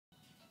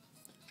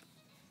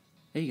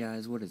Hey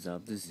guys, what is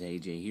up? This is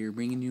AJ here,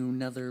 bringing you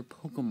another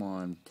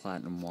Pokemon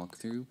Platinum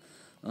walkthrough.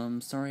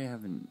 Sorry I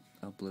haven't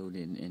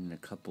uploaded in a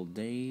couple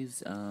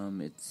days.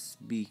 It's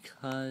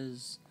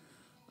because,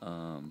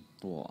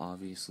 well,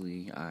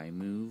 obviously I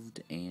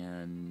moved,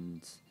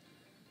 and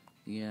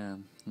yeah,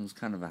 it was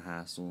kind of a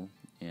hassle,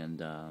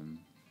 and I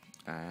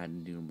had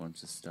to do a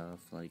bunch of stuff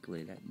like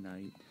late at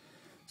night,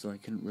 so I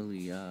couldn't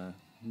really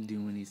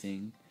do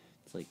anything.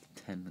 It's like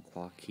 10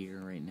 o'clock here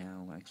right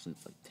now. Actually,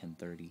 it's like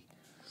 10:30.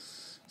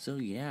 So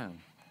yeah.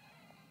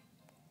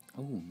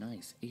 Oh,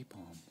 nice.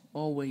 Apom.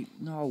 Oh, wait,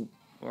 no.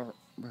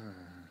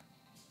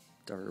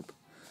 Derp.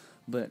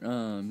 But,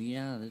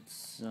 yeah,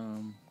 it's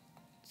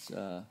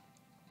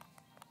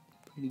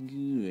pretty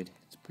good.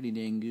 It's pretty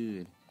dang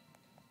good.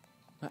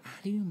 But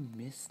how do you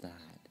miss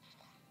that?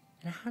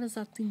 And how does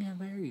that thing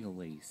have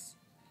aerial ace?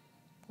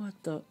 What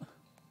the?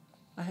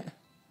 I,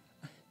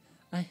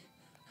 I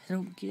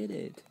don't get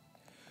it.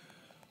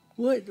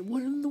 What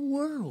in the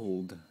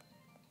world?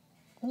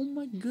 Oh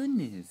my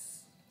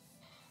goodness.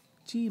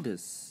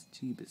 Jeebus.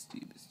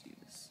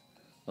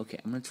 Okay,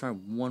 I'm gonna try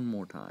one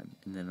more time,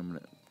 and then I'm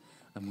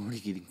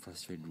already getting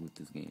frustrated with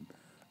this game.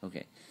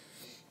 Okay.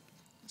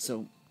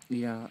 So,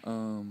 yeah,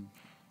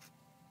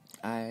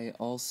 I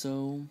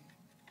also,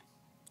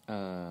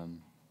 oh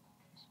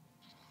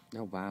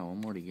wow,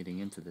 I'm already getting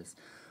into this.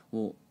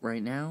 Well,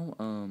 right now,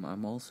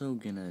 I'm also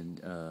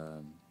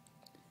gonna,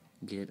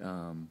 get,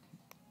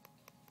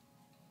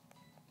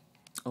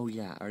 oh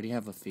yeah, I already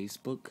have a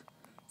Facebook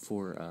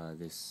for,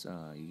 this,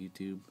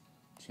 YouTube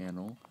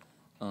channel.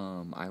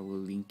 I will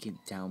link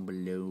it down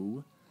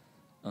below.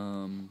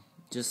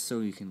 Just so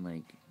you can,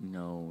 like,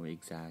 know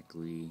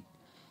exactly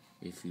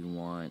if you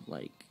want,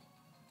 like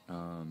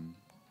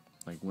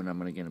when I'm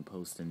gonna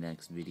post the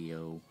next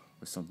video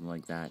or something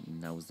like that,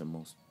 and that was the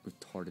most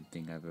retarded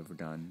thing I've ever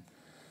done.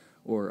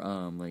 Or,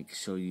 like,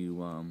 show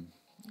you,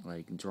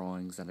 like,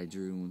 drawings that I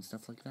drew and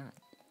stuff like that.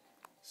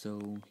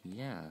 So,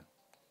 yeah.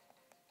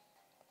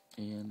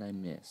 And I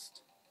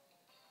missed.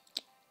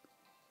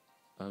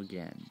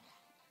 Again.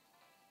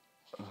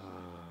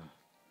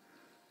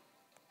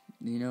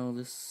 You know,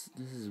 this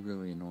is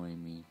really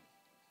annoying me.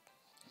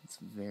 It's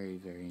very,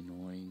 very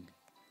annoying.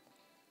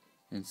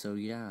 And so,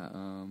 yeah,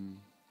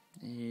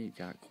 it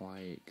got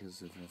quiet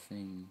because of the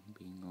thing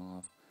being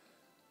off.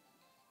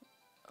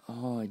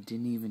 Oh, I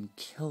didn't even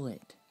kill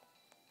it.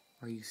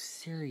 Are you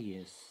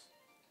serious?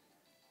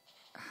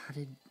 How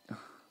did...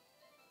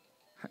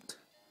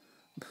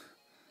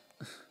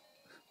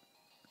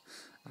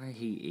 I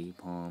hate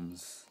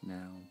Apoms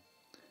now.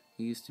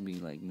 He used to be,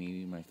 like,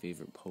 maybe my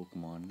favorite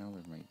Pokemon. Now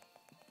they're my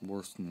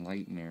worst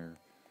nightmare.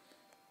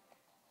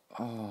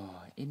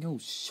 Oh, it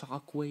knows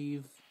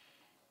Shockwave?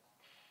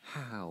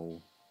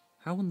 How?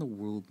 How in the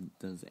world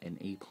does an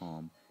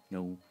Apom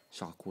know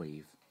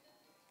Shockwave?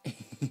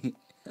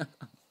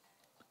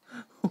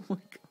 Oh my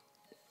god.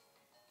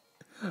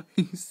 Are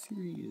you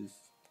serious?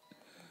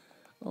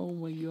 Oh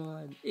my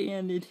god.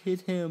 And it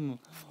hit him.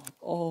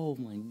 Oh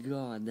my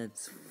god,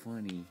 that's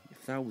funny.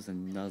 If that was a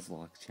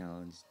Nuzlocke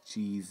challenge,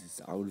 Jesus,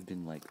 I would have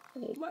been like,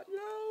 oh my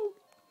god.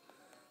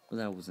 But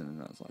that wasn't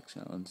a Nuzlocke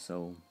challenge,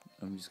 so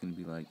I'm just gonna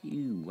be like,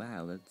 ew,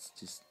 wow, that's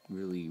just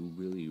really,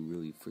 really,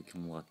 really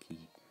freaking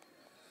lucky.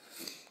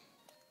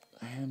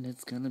 And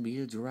it's gonna be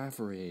a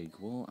Girafarig.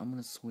 Well, I'm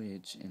gonna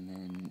switch and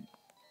then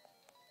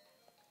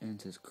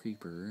into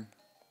Creeper,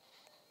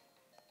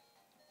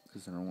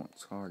 because I don't want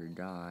Scar to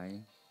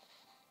die.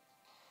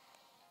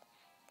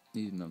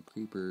 Even though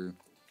Creeper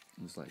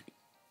is like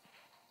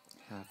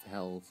half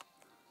health.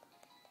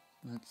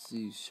 Let's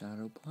see,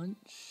 Shadow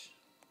Punch.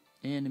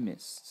 And a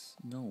missed.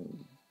 No.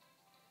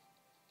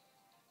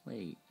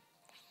 Wait.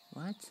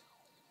 What?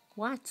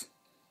 What?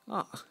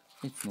 Ah,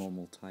 it's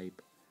normal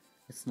type.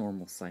 It's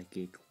normal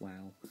psychic.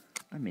 Wow.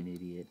 I'm an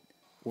idiot.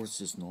 Or it's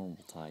just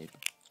normal type.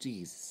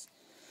 Jesus.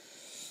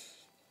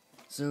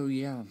 So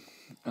yeah,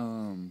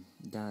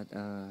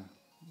 the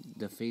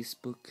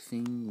Facebook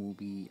thing will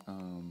be,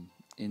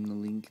 in the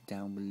link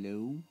down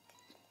below.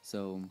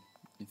 So,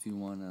 if you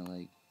wanna,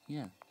 like,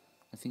 yeah,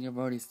 I think I've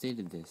already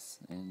stated this,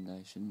 and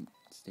I shouldn't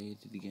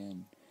state it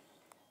again.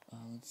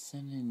 Let's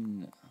send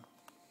in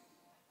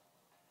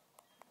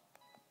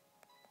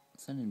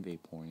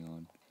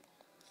Vaporeon.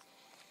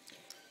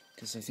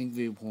 Because I think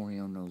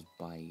Vaporeon knows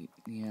Bite.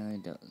 Yeah,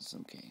 it does,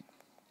 okay.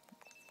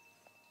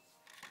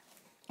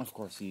 Of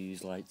course you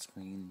use Light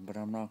Screen, but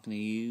I'm not gonna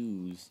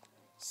use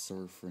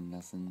Surf or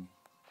nothing.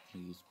 I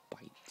use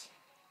Bite.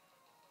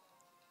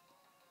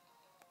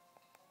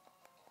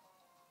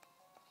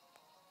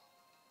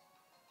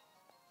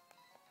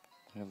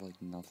 I have,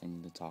 like,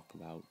 nothing to talk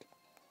about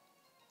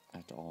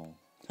at all.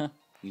 Huh,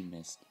 you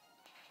missed.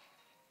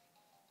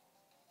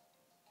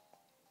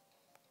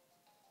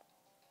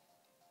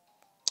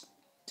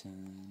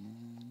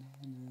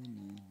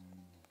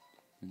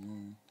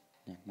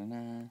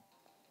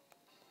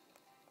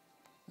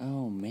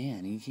 Oh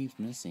man, he keeps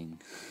missing.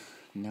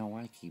 Now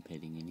I keep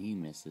hitting and he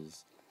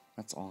misses.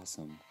 That's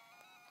awesome.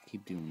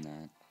 Keep doing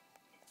that.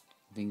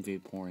 I think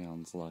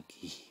Vaporeon's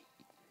lucky.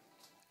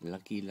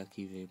 Lucky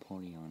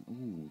Vaporeon.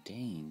 Ooh,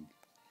 dang.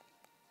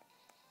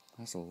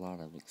 That's a lot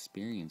of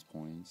experience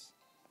points.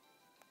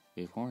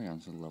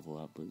 Vaporeon should level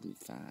up really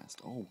fast.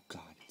 Oh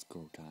god, it's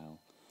Grotile.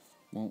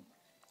 Well,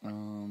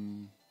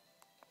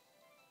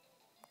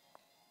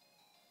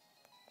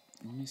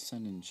 let me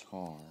send in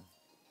Char,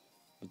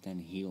 but then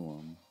heal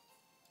him.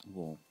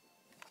 Well,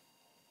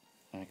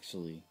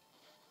 actually,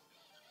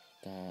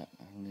 I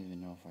don't even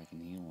know if I can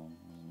heal him.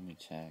 Let me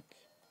check.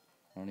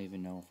 I don't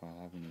even know if I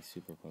have any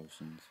super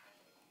potions.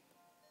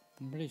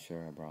 I'm pretty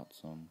sure I brought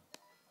some.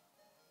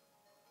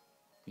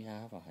 Yeah,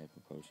 I have a hyper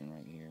potion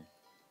right here.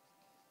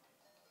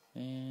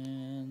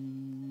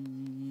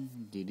 And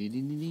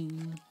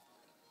ding.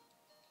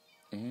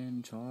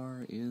 And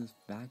Char is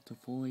back to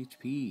full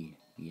HP.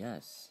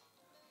 Yes.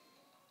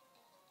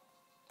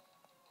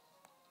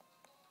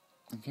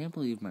 I can't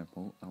believe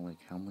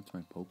how much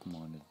my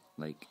Pokemon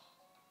I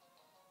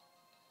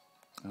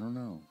don't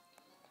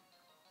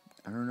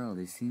know.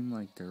 They seem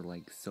like they're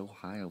so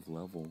high of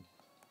level,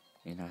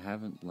 and I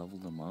haven't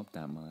leveled them up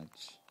that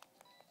much.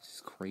 It's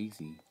just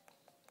crazy.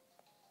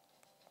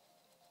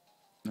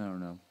 I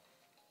don't know.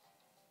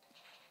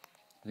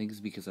 I think it's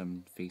because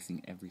I'm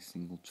facing every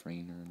single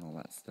trainer and all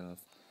that stuff.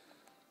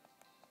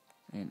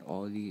 And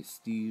all these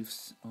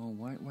Steves. Oh,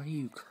 why are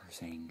you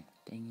cursing?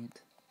 Dang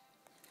it.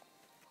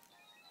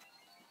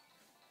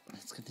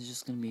 It's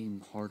just gonna be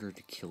harder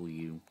to kill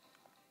you.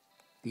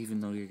 Even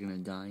though you're gonna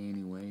die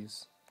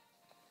anyways.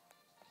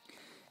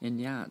 And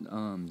yeah,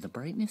 the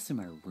brightness in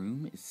my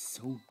room is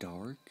so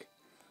dark.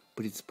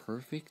 But it's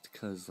perfect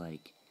because,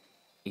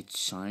 it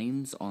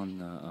shines on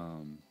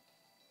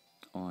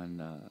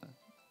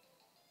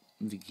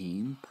the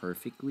game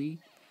perfectly,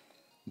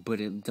 but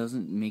it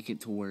doesn't make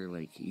it to where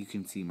you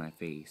can see my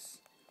face,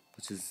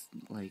 which is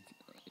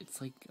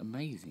it's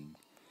amazing.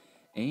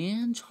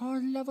 And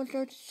Char level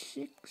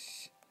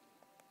 36,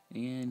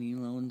 and he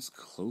learns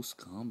close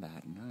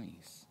combat.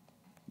 Nice.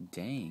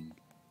 Dang.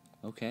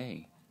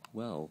 Okay.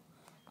 Well,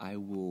 I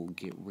will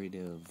get rid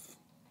of.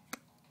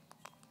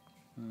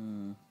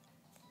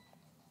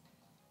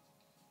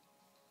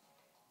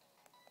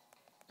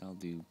 I'll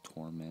do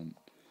Torment.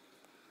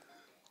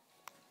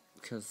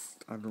 Because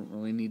I don't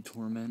really need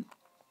Torment.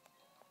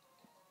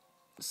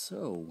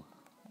 So,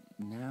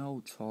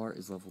 now Char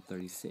is level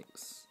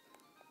 36.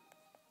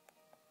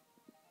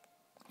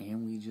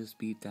 And we just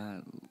beat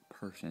that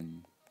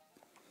person.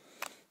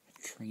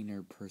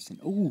 Trainer person.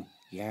 Oh,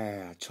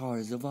 yeah, Char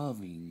is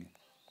evolving.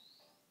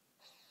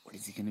 What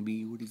is he gonna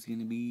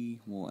be?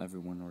 Well,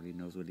 everyone already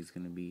knows what he's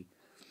gonna be.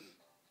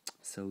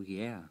 So,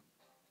 yeah.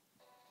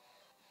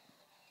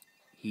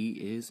 He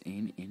is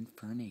an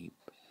Infernape.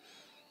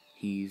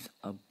 He's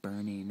a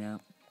burning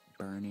up.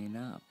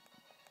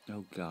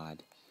 Oh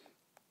god.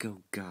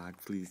 Oh god,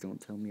 please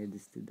don't tell me I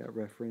just did that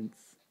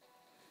reference.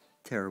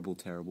 Terrible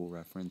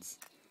reference.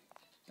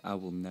 I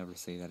will never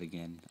say that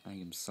again. I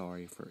am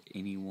sorry for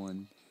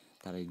anyone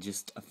that I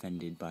just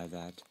offended by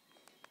that.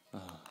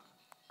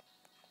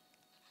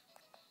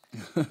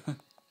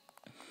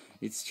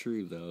 It's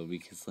true though,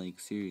 because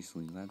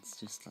seriously, that's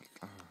just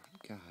oh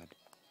god.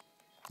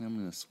 I'm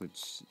gonna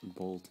switch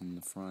Bolt in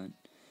the front.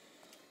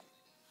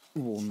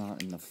 Well,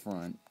 not in the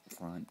front,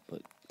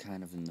 but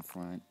kind of in the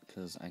front,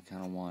 because I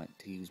kind of want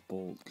to use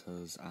Bolt,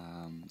 because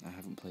I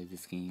haven't played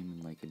this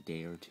game in a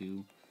day or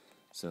two,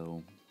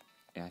 so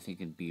I think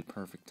it'd be a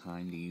perfect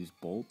time to use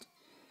Bolt,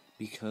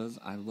 because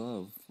I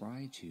love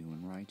Raichu,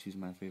 and Raichu's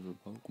my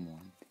favorite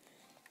Pokemon,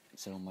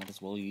 so might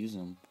as well use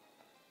him.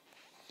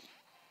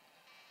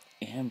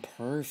 And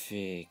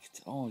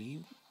perfect! Oh,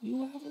 you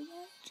have a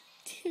Raichu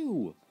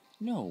too!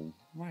 No,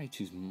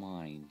 Raichu's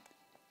mine.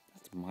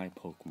 That's my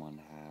Pokemon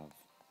to have.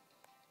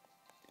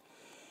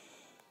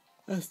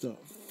 That's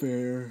not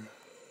fair.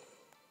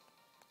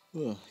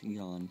 Ugh,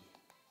 yawn.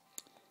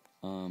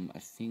 I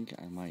think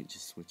I might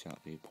just switch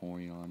out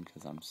Vaporeon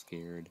because I'm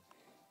scared.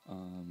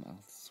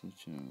 I'll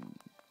switch him.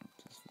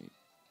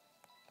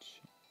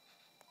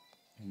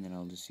 And then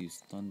I'll just use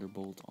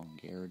Thunderbolt on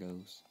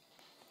Gyarados.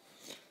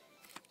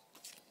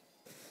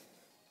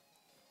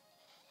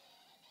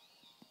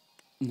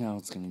 Now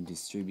it's going to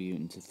distribute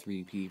into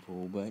 3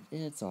 people, but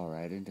it's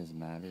alright, it doesn't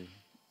matter.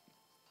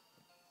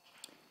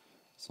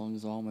 As long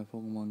as all my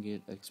Pokemon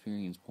get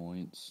experience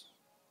points.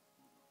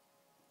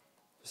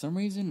 For some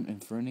reason,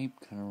 Infernape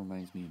kind of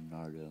reminds me of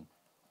Naruto.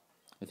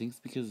 I think it's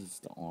because it's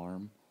the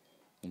arm,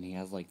 and he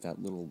has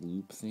that little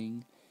loop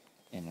thing,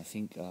 and I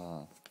think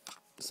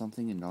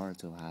something in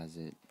Naruto has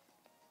it.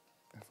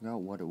 I forgot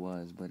what it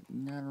was, but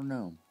I don't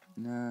know.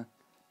 Nah,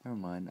 never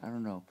mind, I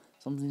don't know.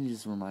 Something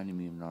just reminded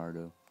me of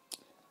Naruto.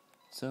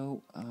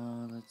 So,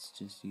 let's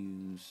just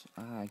use...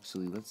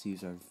 actually, let's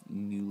use our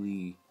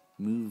newly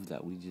move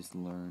that we just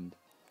learned.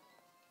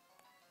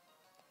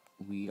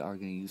 We are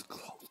going to use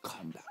Close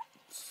Combat.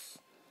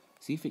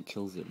 See if it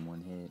kills it in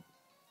one hit.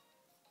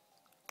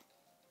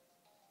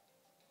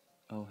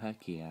 Oh,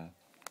 heck yeah.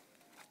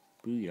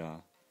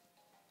 Booyah.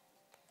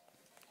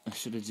 I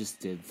should have just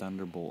did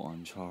Thunderbolt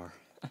on Char.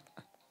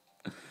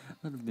 That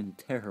would have been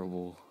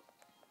terrible.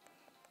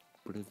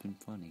 Would have been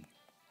funny.